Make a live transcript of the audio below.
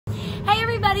Hey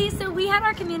everybody, so we had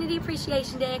our Community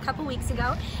Appreciation Day a couple weeks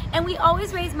ago, and we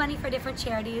always raise money for different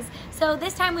charities. So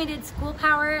this time we did School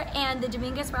Power and the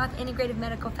Dominguez Roth Integrative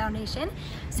Medical Foundation.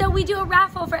 So we do a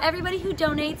raffle for everybody who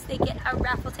donates. They get a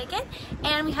raffle ticket,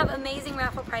 and we have amazing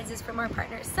raffle prizes from our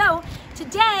partners. So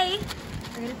today,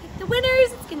 we're gonna pick the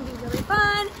winners. It's gonna be really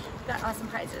fun. We've got awesome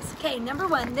prizes. Okay, number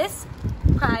one, this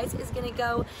prize is gonna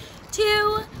go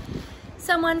to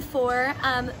someone for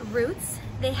Roots.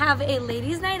 They have a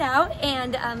ladies' night out,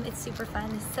 and it's super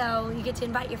fun. So you get to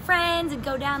invite your friends and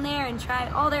go down there and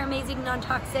try all their amazing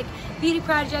non-toxic beauty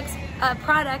products.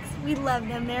 We love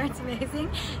them there, it's amazing.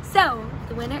 So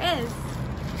the winner is,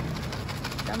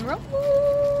 drum roll,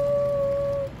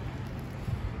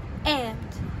 and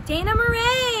Dana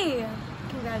Murray.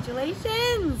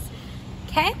 Congratulations.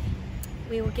 Okay,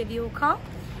 we will give you a call.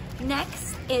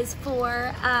 Next is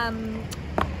for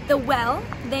The Well.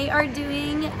 They are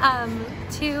doing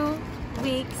 2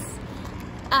 weeks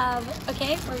of,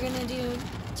 okay, we're gonna do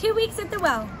 2 weeks at The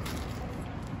Well.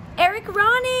 Eric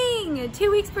Ronning,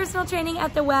 2 weeks personal training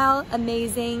at The Well.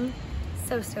 Amazing.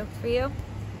 So stoked for you.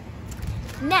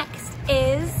 Next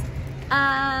is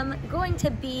going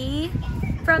to be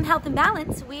from Health and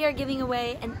Balance. We are giving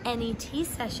away an NET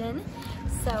session.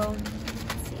 So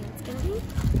let's see what it's gonna be.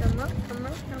 Drum roll, drum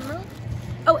roll, drum roll.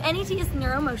 Oh, NET is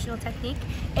neuro-emotional technique.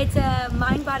 It's a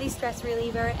mind-body stress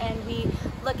reliever, and we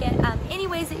look at any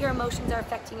ways that your emotions are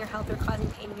affecting your health or causing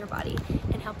pain in your body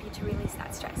and help you to release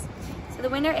that stress. So the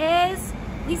winner is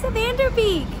Lisa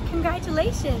Vanderbeek.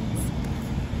 Congratulations.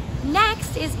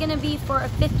 Next is gonna be for a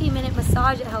 50-minute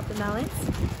massage at Health and Balance.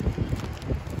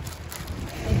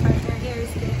 My partner here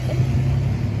is gonna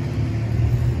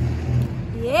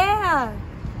pick. Yeah!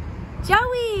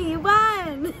 Joey, you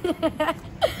won!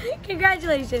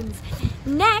 Congratulations.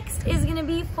 Next is gonna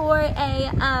be for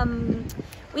a,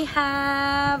 we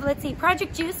have, let's see,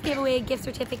 Project Juice gave away a gift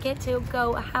certificate to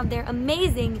go have their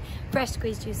amazing fresh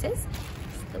squeezed juices.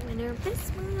 So the winner of this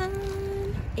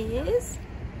one is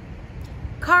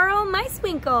Carl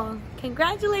Meiswinkle.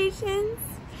 Congratulations.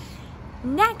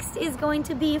 Next is going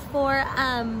to be for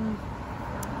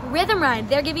Rhythm Ride.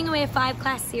 They're giving away a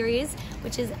 5-class series,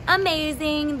 which is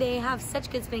amazing. They have such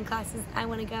good spin classes. I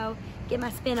want to go get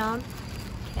my spin on.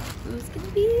 Okay, who's going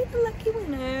to be the lucky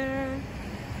winner?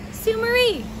 Sue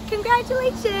Marie,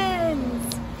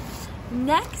 congratulations.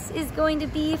 Next is going to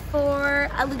be for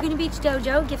a Laguna Beach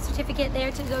Dojo, gift certificate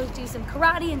there to go do some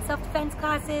karate and self-defense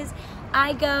classes.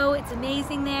 I go, it's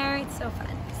amazing there. It's so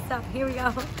fun. So here we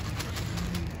go.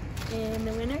 And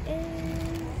the winner is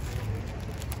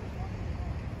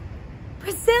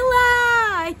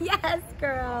Priscilla! Yes,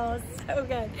 girl, so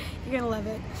good. You're gonna love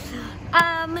it.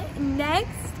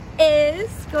 Next is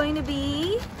going to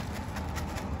be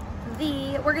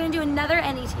we're gonna do another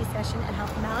NET session at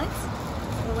Health and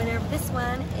Balance. The winner of this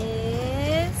one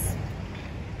is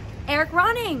Eric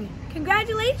Ronning.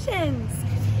 Congratulations.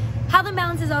 Health and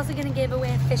Balance is also gonna give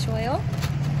away a fish oil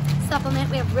supplement.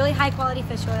 We have really high quality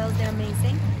fish oils, they're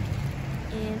amazing.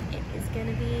 And it is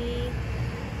gonna be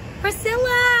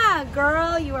Priscilla!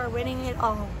 Girl, you are winning it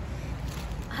all.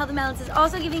 Health and Balance is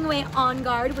also giving away On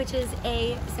Guard, which is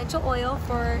a essential oil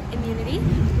for immunity.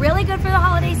 Really good for the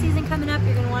holiday season coming up.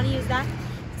 You're gonna wanna use that.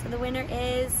 So the winner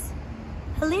is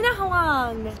Helena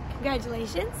Huang.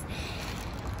 Congratulations.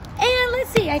 And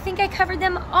let's see, I think I covered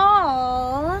them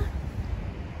all.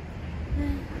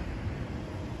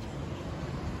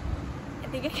 I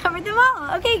think I covered them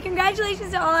all. Okay,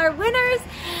 congratulations to all our winners.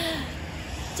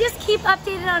 Just keep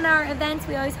updated on our events.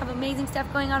 We always have amazing stuff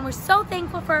going on. We're so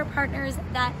thankful for our partners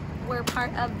that were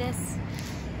part of this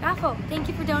raffle. Thank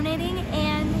you for donating,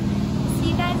 and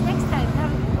see you guys next time.